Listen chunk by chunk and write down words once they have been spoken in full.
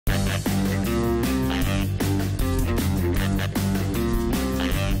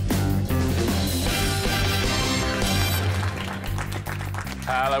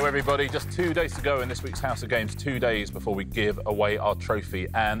Hello, everybody. Just 2 days to go in this week's House of Games, 2 days before we give away our trophy,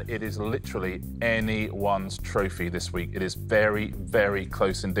 and it is literally anyone's trophy this week. It is very, very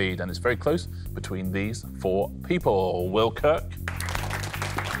close indeed, and it's very close between these four people. Will Kirk,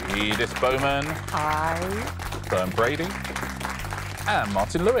 Edith Bowman, hi, Fern Brady, and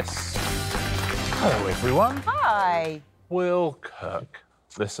Martin Lewis. Hello, everyone. Hi. Will Kirk,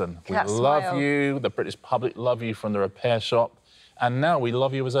 listen, we That love smile. you, the British public love you from the repair shop, and now we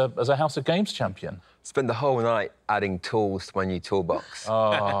love you as a House of Games champion. Spent the whole night adding tools to my new toolbox.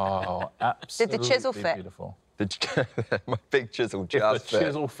 Oh, absolutely. Did the chisel fit? Beautiful. My big chisel If just the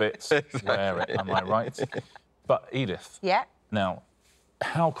chisel fits, wear it, am I right? But Edith, Yeah. now,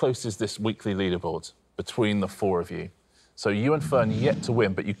 how close is this weekly leaderboard between the four of you? So you and Fern yet to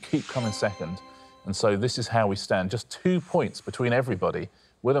win, but you keep coming second. And so this is how we stand. Just 2 points between everybody.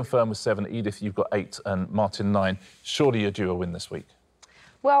 Will and Fern with 7, Edith, you've got 8, and Martin 9. Surely you're due a win this week.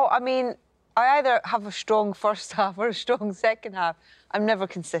 Well, I mean, I either have a strong first half or a strong second half. I'm never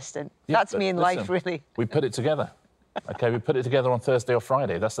consistent. Yeah, That's but me in listen, life, really. We put it together. OK, we put it together on Thursday or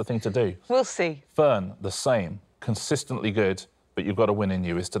Friday. That's the thing to do. We'll see. Fern, the same. Consistently good, but you've got a win in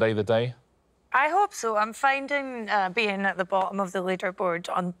you. Is today the day? I hope so. I'm finding being at the bottom of the leaderboard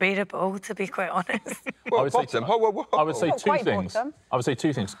unbearable, to be quite honest. Whoa, bottom. Whoa. I would say Not two quite things. bottom. I would say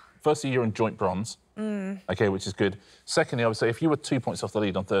two things. Firstly, you're in joint bronze, OK, which is good. Secondly, I would say if you were 2 points off the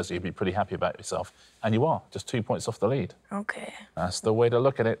lead on Thursday, you'd be pretty happy about yourself. And you are, just 2 points off the lead. OK. That's the way to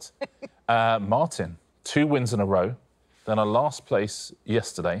look at it. Martin, 2 wins in a row, then a last place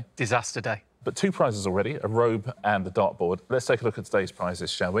yesterday. Disaster day. But 2 prizes already, a robe and the dartboard. Let's take a look at today's prizes,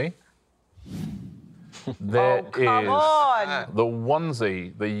 shall we? There Oh, come is on. the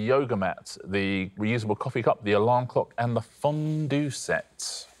onesie, the yoga mat, the reusable coffee cup, the alarm clock, and the fondue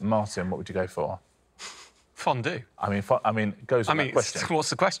set. Martin, what would you go for? Fondue. I mean, it goes with that question.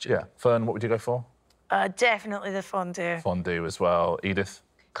 What's the question? Yeah. Fern, what would you go for? Definitely the fondue. Fondue as well. Edith?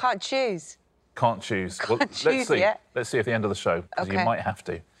 Can't choose. Can't choose. Well, Can't let's choose see. yet. Let's see at the end of the show, because you OK. might have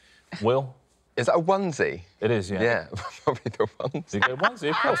to. Will? Is that a onesie? It is, yeah. Yeah, probably the onesie. You go onesie,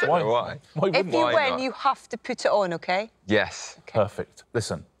 of course. I don't know why. Why If wouldn't you you? Why win, not? you have to put it on, OK? Yes. Perfect.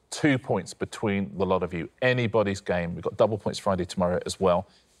 Listen, 2 points between the lot of you. Anybody's game. We've got double points Friday tomorrow as well.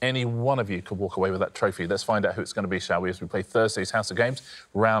 Any one of you could walk away with that trophy. Let's find out who it's going to be, shall we, as we play Thursday's House of Games.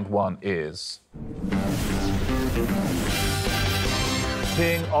 Round 1 is...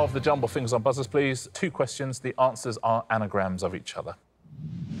 King of the Jumble. Fingers on buzzers, please. 2 questions. The answers are anagrams of each other.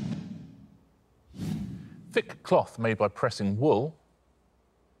 Thick cloth made by pressing wool.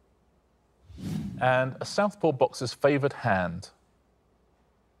 And a southpaw boxer's favoured hand.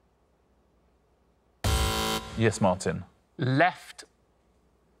 Yes, Martin. Left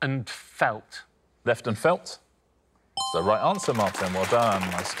and felt. Left and felt. It's the right answer, Martin. Well done.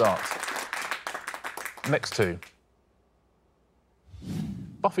 Nice start. Next 2.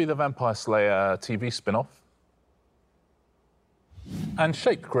 Buffy the Vampire Slayer TV spin-off. And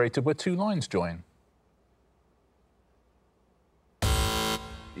shape created where 2 lines join.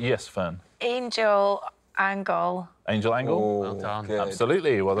 Yes, Fern. Angel angle. Angel angle? Oh, Well done. good.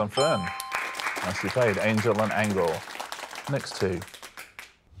 Absolutely. Well done, Fern. Nicely played. Angel and angle. Next 2.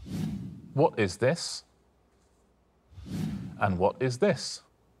 What is this? And what is this?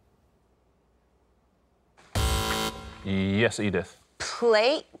 Yes, Edith.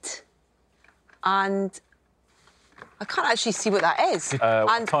 Plate and... I can't actually see what that is.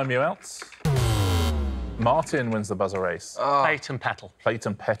 And Time you out. Martin wins the buzzer race. Plate and petal. Plate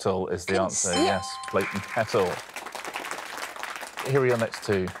and petal is the Couldn't answer. see it. Yes, plate and petal. Here are your next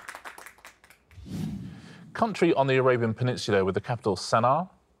 2. Country on the Arabian Peninsula with the capital Sana'a.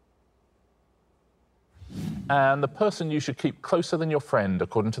 And the person you should keep closer than your friend,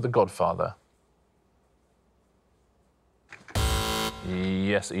 according to The Godfather.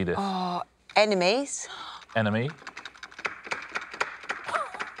 Yes, Edith. enemies. Enemy.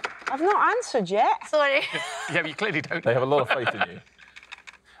 I've not answered yet. Sorry. Yeah, but you clearly don't. They have a lot of faith in you.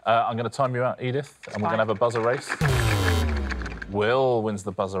 I'm going to time you out, Edith, and we're going to have a buzzer race. Will wins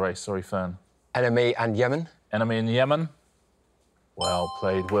the buzzer race. Sorry, Fern. Enemy and Yemen. Enemy in Yemen. Well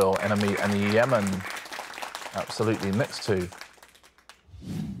played, Will. Enemy and Yemen. Absolutely. Next 2.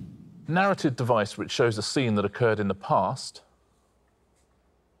 Narrative device which shows a scene that occurred in the past.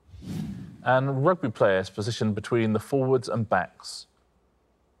 And rugby players positioned between the forwards and backs.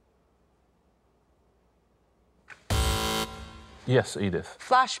 Yes, Edith.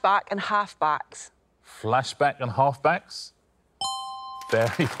 Flashback and halfbacks. Flashback and halfbacks.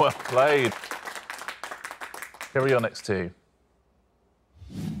 Very well played. Here are your next 2.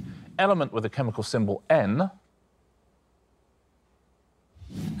 Element with a chemical symbol N.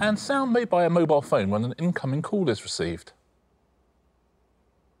 And sound made by a mobile phone when an incoming call is received.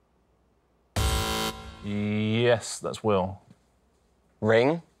 Yes, that's Will.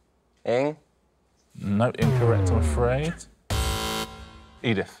 Ring. Ing. No, incorrect, I'm afraid.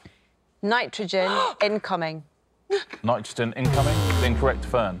 Edith. Nitrogen incoming. Nitrogen incoming. Incorrect,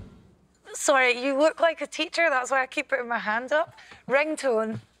 Fern. Sorry, you look like a teacher. That's why I keep putting my hand up.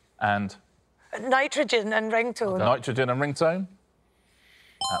 Ringtone. And Nitrogen and ringtone. nitrogen and ringtone.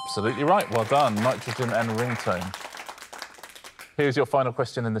 Absolutely right. Well done. Nitrogen and ringtone. Here's your final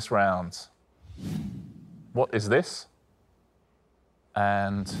question in this round. What is this?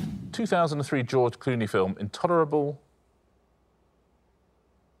 And 2003 George Clooney film, Intolerable.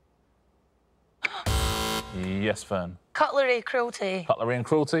 Yes, Fern. Cutlery cruelty. Cutlery and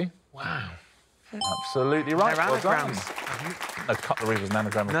cruelty. Wow. Absolutely right. They're Well done. anagrams. No, cutlery was an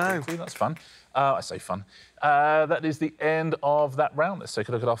anagram of No. cruelty. That's fun. I say fun. That is the end of that round. Let's take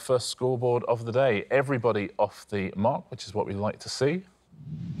a look at our first scoreboard of the day. Everybody off the mark, which is what we like to see.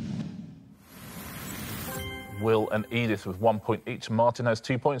 Will and Edith with 1 point each. Martin has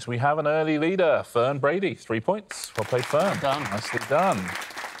 2 points. We have an early leader, Fern Brady, 3 points. Well played, Fern. Done. Nicely done.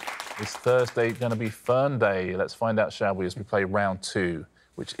 It's Thursday going to be Fern Day. Let's find out, shall we, as we play round 2,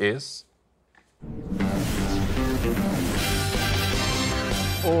 which is...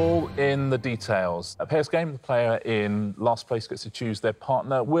 all in the details. A pairs game, the player in last place gets to choose their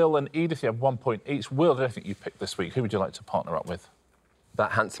partner. Will and Edith, you have 1 point each. Will, I don't think you picked this week. Who would you like to partner up with?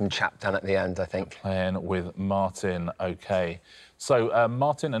 That handsome chap down at the end, I think. Playing with Martin, OK. So,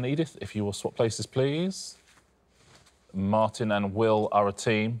 Martin and Edith, if you will swap places, please. Martin and Will are a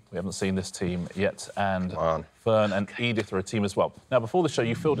team. We haven't seen this team yet. And Fern and Edith are a team as well. Now, before the show,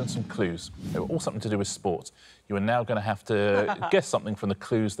 you filled in some clues. They were all something to do with sport. You are now going to have to guess something from the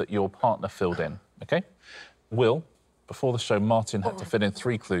clues that your partner filled in, OK? Will, before the show, Martin had to fill in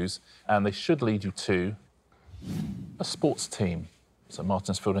 3 clues, and they should lead you to a sports team. So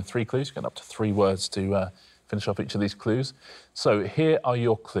Martin's filled in 3 clues. You get up to 3 words to finish off each of these clues. So here are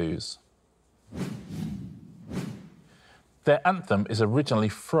your clues. Their anthem is originally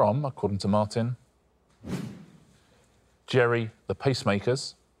from, according to Martin, Jerry the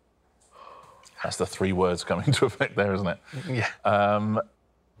Pacemakers. That's the 3 words coming into effect there, isn't it? Yeah.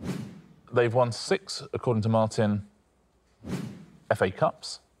 They've won 6, according to Martin, FA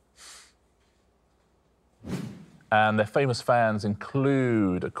Cups. And their famous fans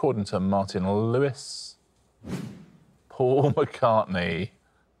include, according to Martin Lewis, Paul McCartney.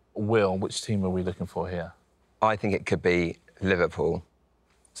 Will, which team are we looking for here? I think it could be Liverpool.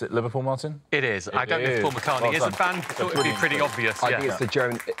 Is it Liverpool, Martin? It is. I don't know if Paul McCartney Well is done. a fan. Thought it'd be brilliant pretty clue. obvious. I Yeah. think it's the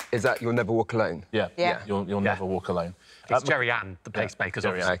German... Is that You'll Never Walk Alone? Yeah. Yeah. You'll never walk alone. It's Jerry Ann, the pacemakers.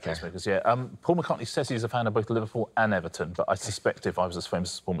 Jerry Ann, obviously. the Pacemakers, yeah. Paul McCartney says he's a fan of both Liverpool and Everton, but I suspect if I was as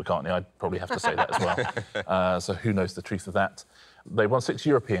famous as Paul McCartney, I'd probably have to say that as well. So who knows the truth of that? They won 6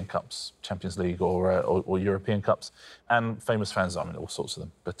 European Cups, Champions League or European Cups, and famous fans, I mean, all sorts of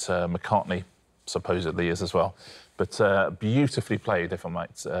them. But McCartney supposedly is as well. But beautifully played, if I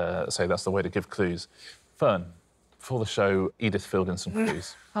might say. That's the way to give clues. Fern, before the show, Edith filled in some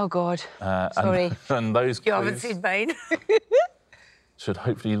clues. Oh, God. Sorry. And those You clues haven't seen mine. should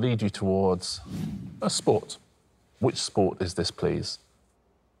hopefully lead you towards a sport. Which sport is this, please?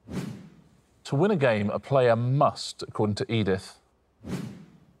 To win a game, a player must, according to Edith,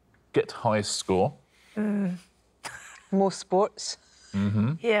 get highest score. Most sports.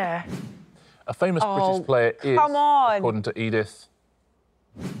 Yeah. A famous British player is, come on. according to Edith,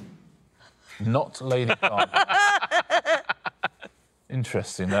 not Lady Gaga.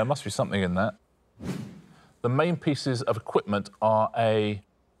 Interesting. There must be something in that. The main pieces of equipment are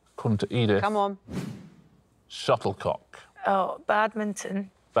according to Edith, Come on. shuttlecock. Oh,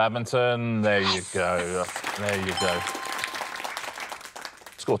 badminton. Badminton, there you go. There you go.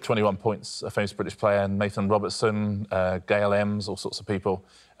 Scored 21 points, a famous British player, Nathan Robertson, Gail Ems, all sorts of people.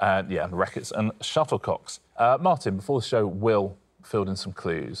 Yeah, and rackets and shuttlecocks. Martin, before the show, Will filled in some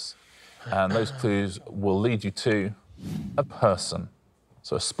clues. And those clues will lead you to a person.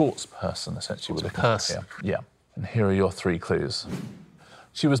 So a sports person, essentially. We're looking at here. Yeah. And here are your 3 clues.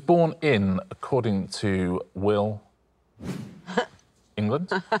 She was born in, according to Will,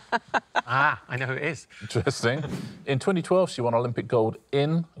 England. Ah, I know who it is. Interesting. In 2012, she won Olympic gold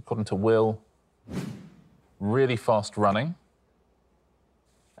in, according to Will, really fast running.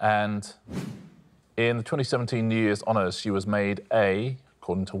 And in the 2017 New Year's Honours, she was made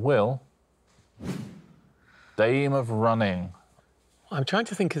according to Will, Dame of Running. I'm trying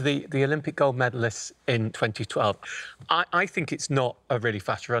to think of the Olympic gold medalists in 2012. I think it's not a really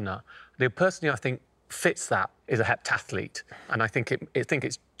fast runner. The person who I think fits that is a heptathlete, and I think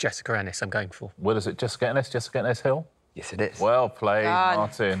it's Jessica Ennis I'm going for. Well, is it Jessica Ennis? Jessica Ennis Hill? Yes, it is. Well played, Done.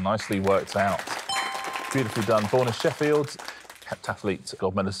 Martin. Nicely worked out. Beautifully done. Born in Sheffield, heptathlete,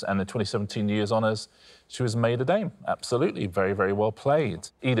 gold medalist, and in 2017 years honours, she was made a dame. Absolutely, very, very well played.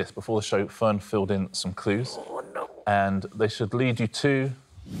 Edith, before the show, Fern filled in some clues. Oh, no. And they should lead you to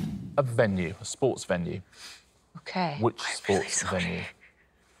a venue, a sports venue. OK. Which sports venue?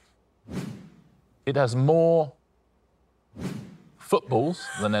 It has more footballs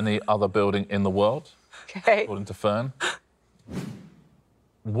than any other building in the world, OK. according to Fern.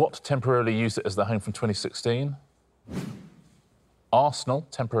 What temporarily used it as their home from 2016? Arsenal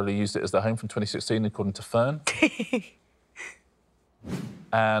temporarily used it as their home from 2016, according to Fern.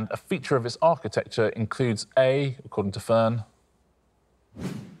 And a feature of its architecture includes according to Fern,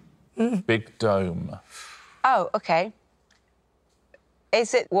 big dome. Oh, OK.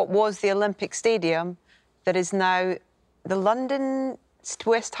 Is it what was the Olympic Stadium that is now the London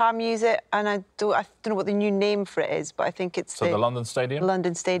West Ham use it? And I don't know what the new name for it is, but I think it's So the London Stadium?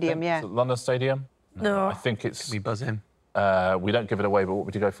 London Stadium, yeah. Is it London Stadium? No. I think it's... We buzz in. we don't give it away, but what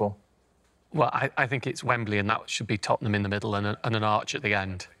would you go for? Well, I think it's Wembley, and that should be Tottenham in the middle and an arch at the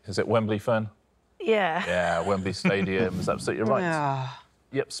end. Is it Wembley, Fern? Yeah. Yeah, Wembley Stadium is absolutely right. Yeah.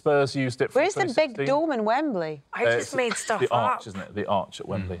 Yep, Spurs used it for Where's the big 2016. dome in Wembley? I just made stuff the up. arch, isn't it? The arch at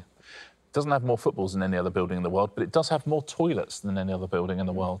Wembley. It doesn't have more footballs than any other building in the world, but it does have more toilets than any other building in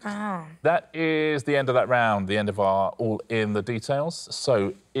the world. Oh. That is the end of that round, the end of our All In the Details.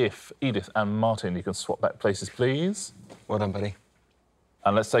 So if Edith and Martin, you can swap back places, please. Well done, buddy.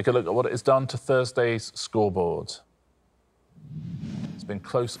 And let's take a look at what it has done to Thursday's scoreboard. It's been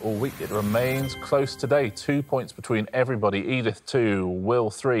close all week. It remains close today. 2 points between everybody. Edith 2, Will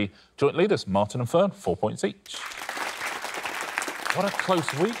 3. Joint leaders, Martin and Fern, 4 points each. What a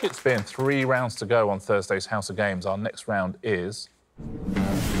close week it's been. 3 rounds to go on Thursday's House of Games. Our next round is...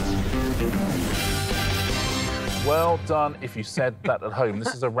 Well done if you said that at home.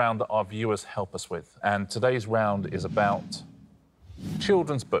 This is a round that our viewers help us with. And today's round is about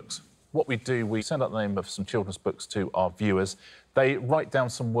children's books. What we do, we send out the name of some children's books to our viewers. They write down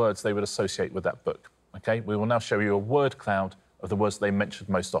some words they would associate with that book. OK? We will now show you a word cloud of the words they mentioned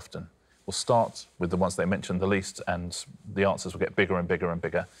most often. We'll start with the ones they mentioned the least, and the answers will get bigger and bigger and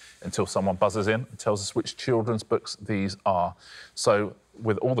bigger until someone buzzes in and tells us which children's books these are. So,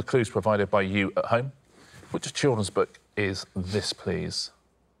 with all the clues provided by you at home, which children's book is this, please?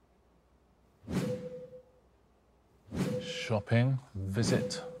 Shopping,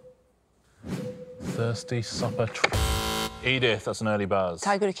 visit, thirsty, supper... Edith, that's an early buzz.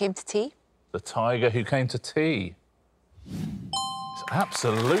 Tiger who came to tea? The tiger who came to tea. It's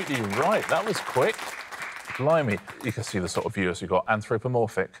absolutely right. That was quick. Blimey. You can see the sort of viewers we've got.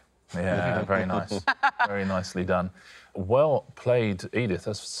 Anthropomorphic. Yeah, very nice. Very nicely done. Well played, Edith.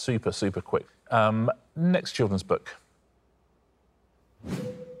 That's super, super quick. Next children's book.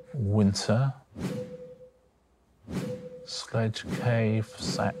 Winter. Sledge, cave,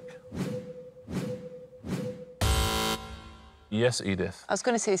 sack. Yes, Edith. I was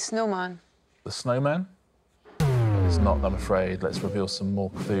going to say snowman. The snowman? It's not, I'm afraid. Let's reveal some more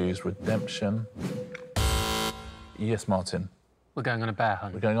clues. Redemption. Yes, Martin. We're going on a bear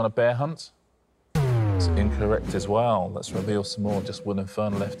hunt. We're going on a bear hunt? It's incorrect as well. Let's reveal some more. Just Will and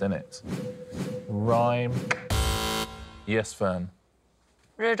Fern left in it. Rhyme. Yes, Fern.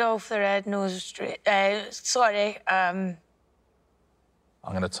 Rudolph the Red-Nosed Sorry. I'm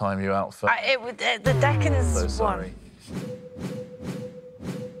going to time you out, Fern. The Dickens So sorry. one.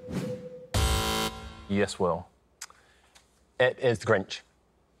 Yes, Will. It is the Grinch.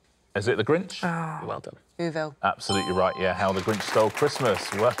 Is it the Grinch? Oh. Well done. Whoville. Absolutely right, yeah. How the Grinch Stole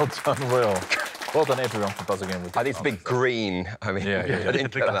Christmas. Well done, Will. Well done, everyone, for buzzing in with I think it's a big green. I mean, Yeah, I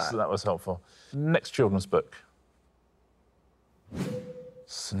didn't get that. That was helpful. Next children's book.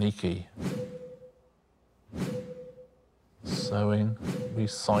 Sneaky. Sewing.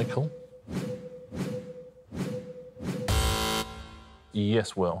 Recycle.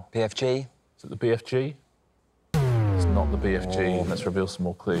 Yes, Will. PFG. Is it the BFG? It's not the BFG. Let's reveal some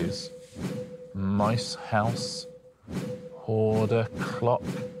more clues. Mice, house, hoarder, clock.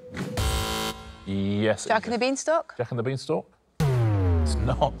 Yes. Jack and the Beanstalk? Jack and the Beanstalk? It's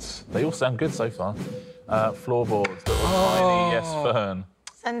not. They all sound good so far. Floorboards, little tiny. Yes, Fern.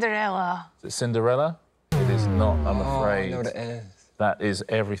 Cinderella. Is it Cinderella? It is not, I'm I afraid. know what it is. That is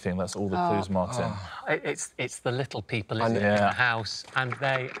everything. That's all the clues, Martin. It's the little people, isn't it, in Yeah. the house, and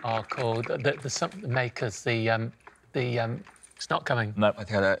they are called the makers, the It's not coming. No. I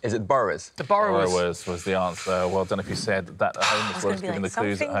don't know. Is it borrowers? The borrowers. Borrowers was the answer. Well done if you said that at home as well as giving the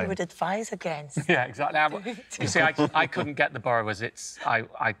clues at something you home. would advise against. Yeah, exactly. You see, I couldn't get the borrowers. I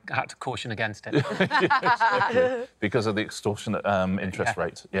had to caution against it. Because of the extortionate interest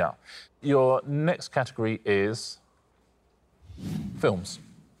rate, yeah. Your next category is films.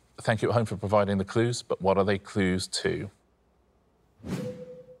 Thank you at home for providing the clues, but what are they clues to?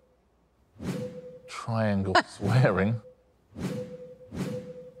 Triangle swearing.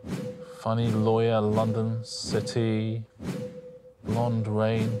 Funny lawyer, London City, blonde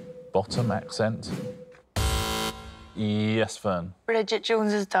rain, bottom accent. Yes, Fern. Bridget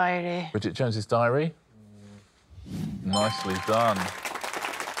Jones's Diary. Bridget Jones's Diary. Nicely done.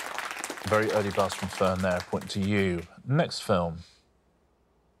 Very early buzz from Fern there, point to you. Next film.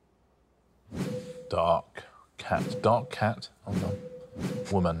 Dark Cat. Dark Cat. Hold on.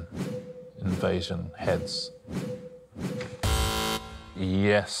 Woman. Invasion. Heads.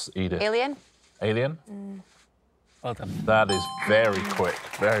 Yes, Edith. Alien? Alien? Well done. That is very quick.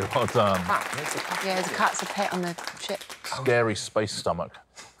 Very well done. Yeah, the cat's a pet on the ship. Scary space stomach.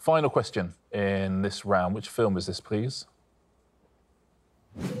 Final question in this round. Which film is this, please?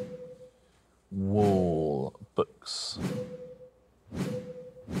 Wall books.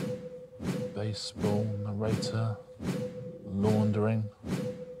 Baseball narrator. Laundering.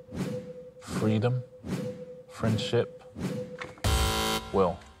 Freedom. Friendship.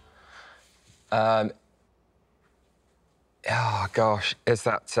 Will. Oh, gosh. Is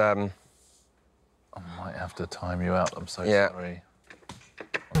that... I might have to time you out. I'm so Yeah. sorry.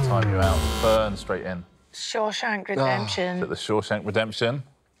 I'll time you out. Burn straight in. Shawshank Redemption. At the Shawshank Redemption.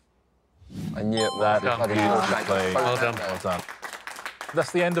 I knew it was That is bloody beautifully played. Well done. Well done.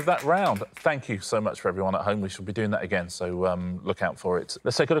 That's the end of that round. Thank you so much for everyone at home. We shall be doing that again, so look out for it.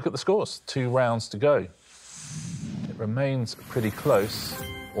 Let's take a look at the scores. 2 rounds to go. It remains pretty close,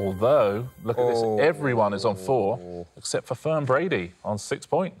 although, look at this, everyone is on 4, except for Fern Brady on 6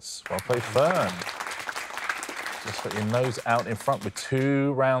 points. Well played, Fern. Just put your nose out in front with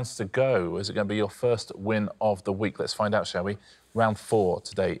 2 rounds to go. Is it going to be your first win of the week? Let's find out, shall we? Round 4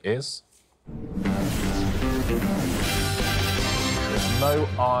 today is... There's no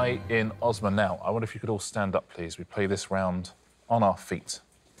I in Osman. Now, I wonder if you could all stand up, please. We play this round on our feet.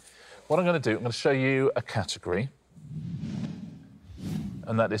 What I'm going to do, I'm going to show you a category,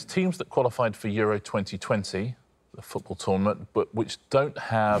 and that is teams that qualified for Euro 2020, the football tournament, but which don't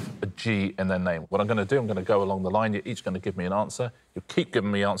have a G in their name. What I'm going to do, I'm going to go along the line. You're each going to give me an answer. You'll keep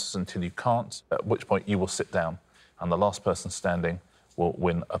giving me answers until you can't, at which point you will sit down, and the last person standing will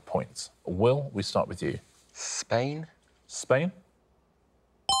win a point. Will, we start with you. Spain? Spain?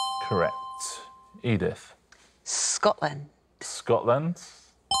 Correct. Edith? Scotland. Scotland?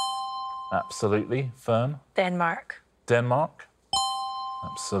 Absolutely. Fern? Denmark. Denmark?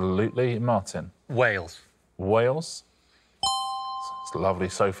 Absolutely. Martin? Wales. Wales? It's lovely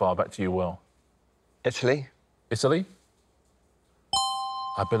so far. Back to you, Will. Italy? Italy?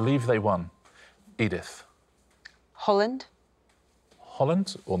 I believe they won. Edith? Holland.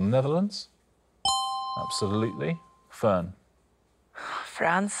 Holland or Netherlands? Absolutely. Fern?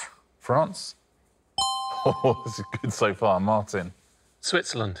 France. France? Oh, this is good so far. Martin?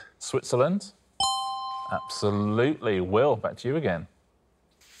 Switzerland. Switzerland? Absolutely. Will, back to you again.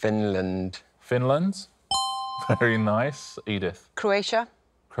 Finland? Finland? Very nice. Edith? Croatia.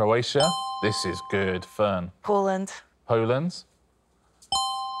 Croatia? This is good. Fern? Poland. Poland?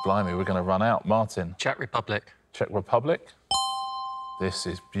 Blimey, we're going to run out. Martin? Czech Republic. Czech Republic? This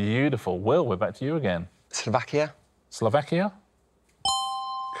is beautiful. Will, we're back to you again. Slovakia? Slovakia?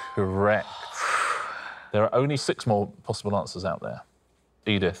 Correct. There are only 6 more possible answers out there.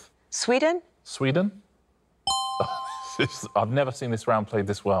 Edith? Sweden. Sweden? I've never seen this round played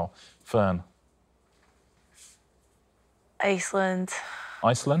this well. Fern? Iceland.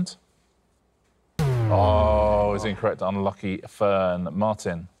 Iceland? Oh, is incorrect. Unlucky. Fern.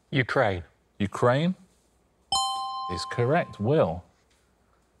 Martin? Ukraine. Ukraine? Is correct. Will?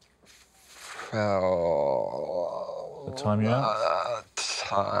 Oh, Time you out.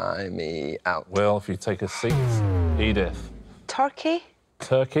 time me out. Will, if you take a seat. Edith? Turkey.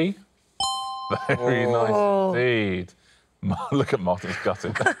 Turkey? Very nice indeed. Look at Martin's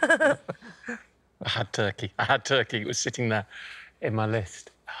gutted. I had Turkey. I had Turkey. It was sitting there in my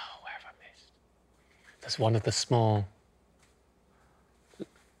list. Oh, where have I missed? There's one of the small...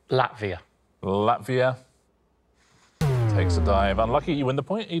 Latvia. Latvia takes a dive. Unlucky, you win the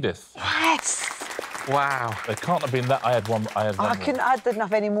point, Edith. Yes. Wow. There can't have been that. I had one. I more. couldn't add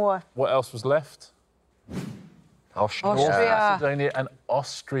enough anymore. What else was left? Austria. Austria. Macedonia and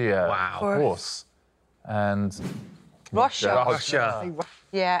Austria. Wow. Of course. And Russia. Russia.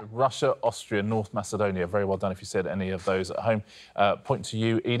 Yeah. Russia, Austria, North Macedonia. Very well done if you said any of those at home. Point to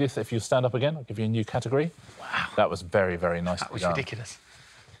you, Edith. If you stand up again, I'll give you a new category. Wow. That was very, very nicely That was done. ridiculous.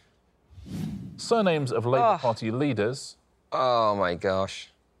 Surnames of Labour Party leaders Oh, my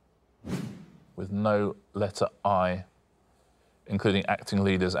gosh. with no letter I, including acting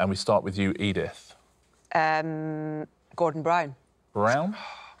leaders. And we start with you, Edith. Gordon Brown. Brown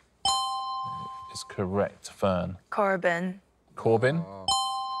is correct. Fern. Corbyn. Corbyn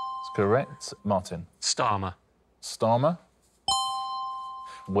is correct. Martin. Starmer. Starmer.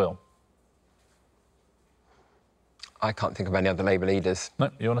 Will. I can't think of any other Labour leaders. No,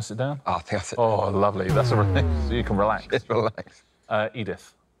 you want to sit down? Oh, I think that's it. Oh, lovely. That's a relief. So you can relax. Just relax.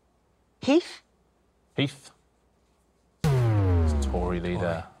 Edith. Heath. Heath. It's Tory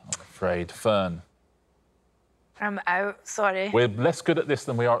leader, I'm afraid. Fern. I'm out, sorry. We're less good at this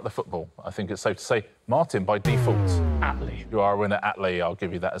than we are at the football, I think it's safe to say. Martin, by default. Attlee. You are a winner, Attlee. I'll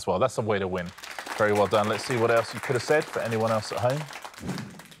give you that as well. That's a way to win. Very well done. Let's see what else you could have said for anyone else at home.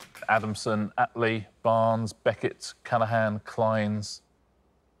 Adamson, Attlee, Barnes, Beckett, Callaghan, Clines,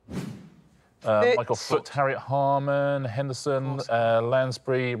 Michael Foot, Harriet Harman, Henderson,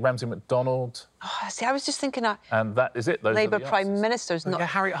 Lansbury, Ramsay MacDonald. Oh, see, I was just thinking of And that is it. Those Labour are the Prime answers. Ministers, not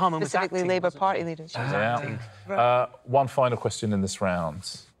Harriet Harman was specifically acting, Labour wasn't Party she? leaders. Yeah. One final question in this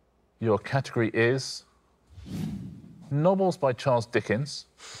round. Your category is novels by Charles Dickens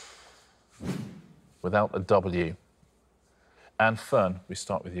without a W. And Fern, we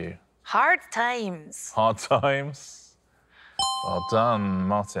start with you. Hard Times. Hard Times. Well done,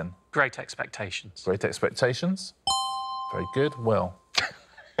 Martin. Great Expectations. Great Expectations. Very good. Well, do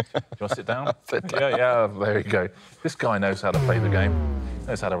you want to sit down? Yeah, there you go. This guy knows how to play the game,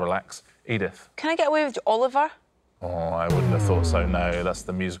 knows how to relax. Edith. Can I get away with Oliver? Oh, I wouldn't have thought so, no. That's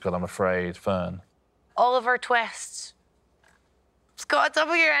the musical, I'm afraid. Fern. Oliver Twist. It's got a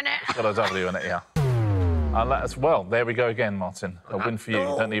W in it. Got a W in it, yeah. And that's, well, there we go again, Martin. A win for you.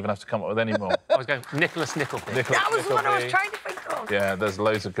 You don't even have to come up with any more. I was going Nicholas Nickleby. Nicholas That was what I was Nickleby. trying to think of. Yeah, there's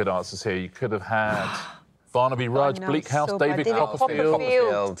loads of good answers here. You could have had Barnaby Rudge, no, Bleak House, so bad. David David Copperfield,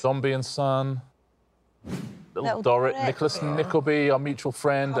 Copperfield. Zombie and Son, Little Little Dorrit, Dorrit. Nicholas Nickleby, our mutual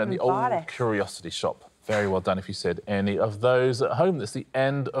friend, and the old Barry. Curiosity Shop. Very well done if you said any of those at home. That's the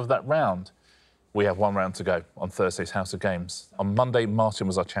end of that round. We have one round to go on Thursday's House of Games. On Monday, Martin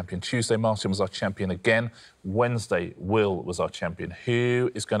was our champion. Tuesday, Martin was our champion again. Wednesday, Will was our champion.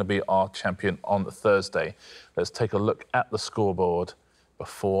 Who is going to be our champion on Thursday? Let's take a look at the scoreboard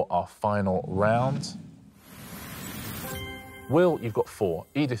before our final round. Will, you've got 4.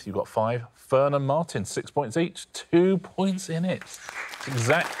 Edith, you've got 5. Fern and Martin, 6 points each. 2 points in it. It's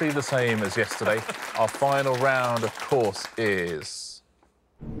exactly the same as yesterday. Our final round, of course, is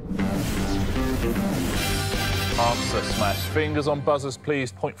Answer Smash. Fingers on buzzers,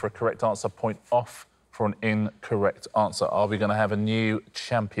 please. Point for a correct answer, point off for an incorrect answer. Are we going to have a new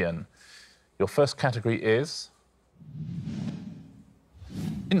champion? Your first category is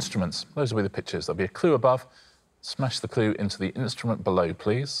instruments. Those will be the pictures. There'll be a clue above. Smash the clue into the instrument below,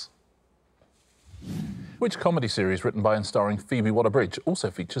 please. Which comedy series written by and starring Phoebe Waller-Bridge also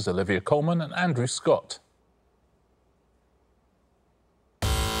features Olivia Colman and Andrew Scott?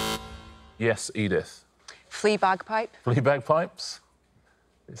 Yes, Edith. Flea bagpipe. Flea bagpipes?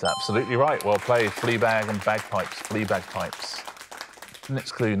 It's absolutely right. Well played. Fleabag and bagpipes. Flea bagpipes.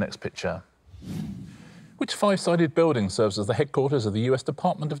 Next clue, next picture. Which 5-sided building serves as the headquarters of the US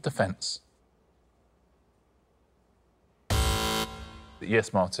Department of Defense?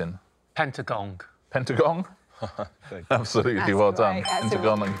 Yes, Martin. Pentagon. Pentagon? Absolutely, That's well done. right, that's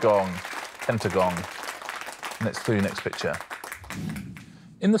Pentagon and gong. Pentagon. Next clue, next picture.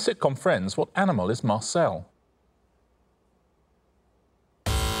 In the sitcom Friends, what animal is Marcel?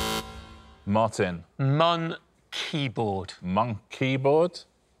 Martin. Keyboard. Keyboard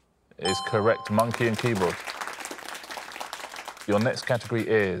is correct. Monkey and keyboard. Your next category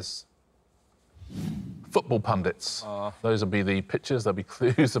is football pundits. Those will be the pictures. There'll be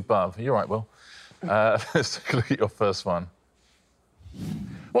clues above. You're right, Will. Let's take a look at your first one.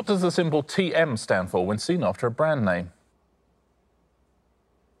 What does the symbol TM stand for when seen after a brand name?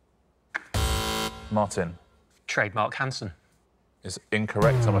 Martin. Trademark Hanson. Is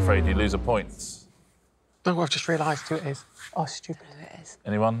incorrect. I'm afraid you lose a point. Oh, I've just realised who it is. Oh, stupid. It is.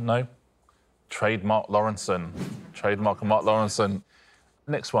 Anyone? No? Trademark Lawrenson. Trademark Mark Lawrenson.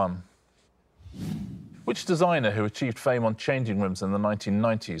 Next one. Which designer who achieved fame on changing rooms in the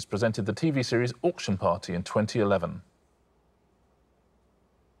 1990s presented the TV series Auction Party in 2011?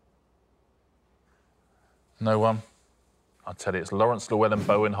 No one? I'll tell you, it's Lawrence Llewellyn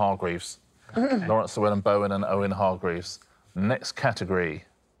Bowen Hargreaves. Lawrence Llewellyn-Bowen and Owen Hargreaves. Next category,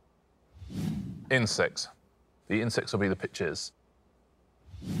 insects. The insects will be the pictures.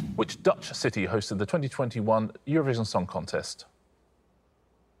 Which Dutch city hosted the 2021 Eurovision Song Contest?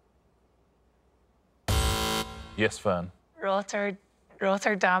 Yes, Fern.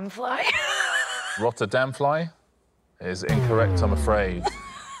 Rotterdam fly. Rotterdam fly is incorrect, I'm afraid.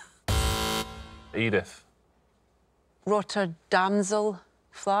 Edith. Rotterdamsel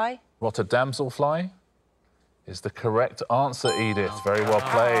fly. Rotterdamsel fly is the correct answer, Edith. Very well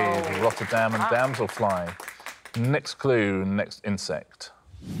played. Rotterdam and damselfly. Next clue, next insect.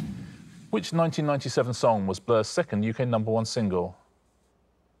 Which 1997 song was Blur's second UK #1 single?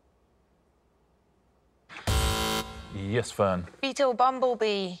 Yes, Fern. Beetle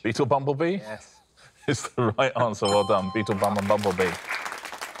Bumblebee. Beetle Bumblebee? Yes. Is the right answer. Well done. Beetle Bumblebee.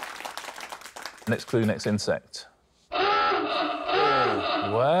 Next clue, next insect.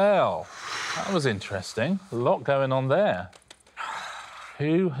 Well, that was interesting. A lot going on there.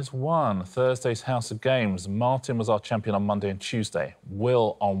 Who has won Thursday's House of Games? Martin was our champion on Monday and Tuesday.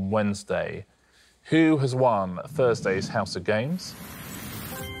 Will on Wednesday. Who has won Thursday's House of Games?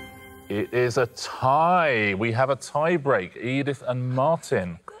 It is a tie. We have a tie break. Edith and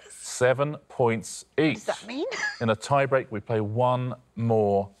Martin, 7 points each. What does that mean? In a tie break, we play one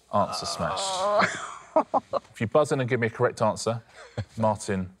more answer smash. If you buzz in and give me a correct answer,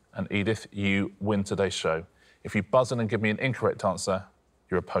 Martin and Edith, you win today's show. If you buzz in and give me an incorrect answer,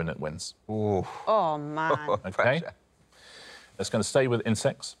 your opponent wins. Ooh. Oh, man. OK? Pressure. It's going to stay with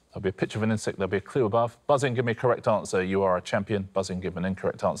insects. There'll be a picture of an insect. There'll be a clue above. Buzz in, give me a correct answer. You are a champion. Buzz in, give an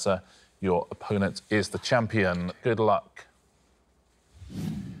incorrect answer. Your opponent is the champion. Good luck.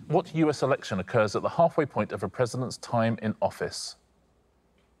 What US election occurs at the halfway point of a president's time in office?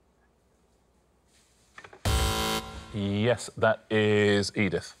 Yes, that is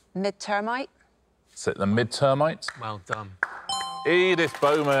Edith. Mid-termite. Is it the mid-termite? Well done. Edith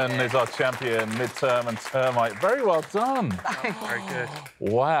Bowman is our champion, mid-term and termite. Very well done. Very good.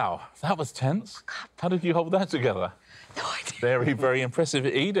 Wow, that was tense. How did you hold that together? No idea. Very, very impressive.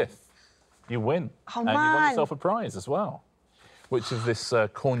 Edith, you win. Oh, and you won man. yourself a prize as well. Which of this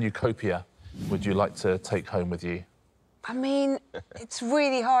cornucopia would you like to take home with you? I mean, it's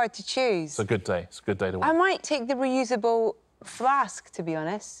really hard to choose. It's a good day. It's a good day to win. I might take the reusable flask, to be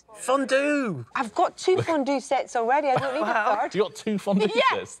honest. Fondue! I've got 2 fondue sets already. I don't need a third. You got 2 fondue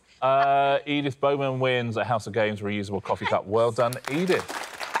Yes. sets. Edith Bowman wins a House of Games reusable coffee cup. Well done, Edith.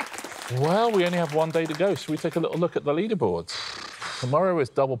 Well, we only have 1 day to go. Should we take a little look at the leaderboards? Tomorrow is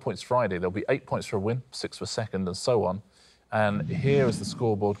double points Friday. There'll be 8 points for a win, 6 for second, and so on. And here is the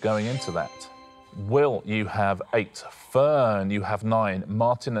scoreboard going into that. Will, you have 8. Fern, you have 9.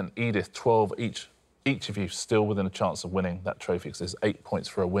 Martin and Edith, 12 each. Each of you still within a chance of winning that trophy because there's 8 points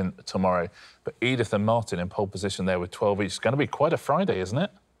for a win tomorrow. But Edith and Martin in pole position there with 12 each. It's going to be quite a Friday, isn't it?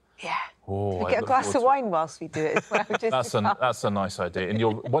 Yeah. Oh, We get a glass of wine whilst we do it as well. Just That's a nice idea. And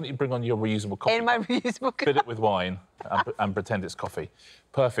why don't you bring on your reusable coffee? in my reusable cup. Fill it with wine and pretend it's coffee.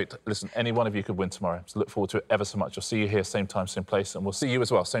 Perfect. Listen, any one of you could win tomorrow. So look forward to it ever so much. I'll see you here, same time, same place. And we'll see you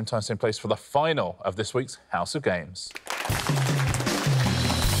as well, same time, same place, for the final of this week's House of Games.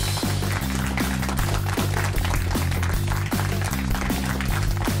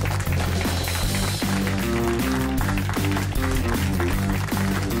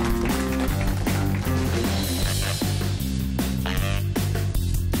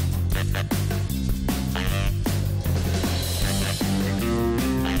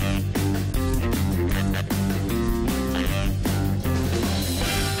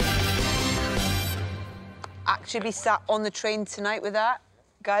 Actually be sat on the train tonight with that.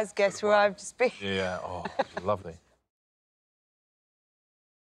 Guys, guess where I've just been? Yeah, oh, lovely.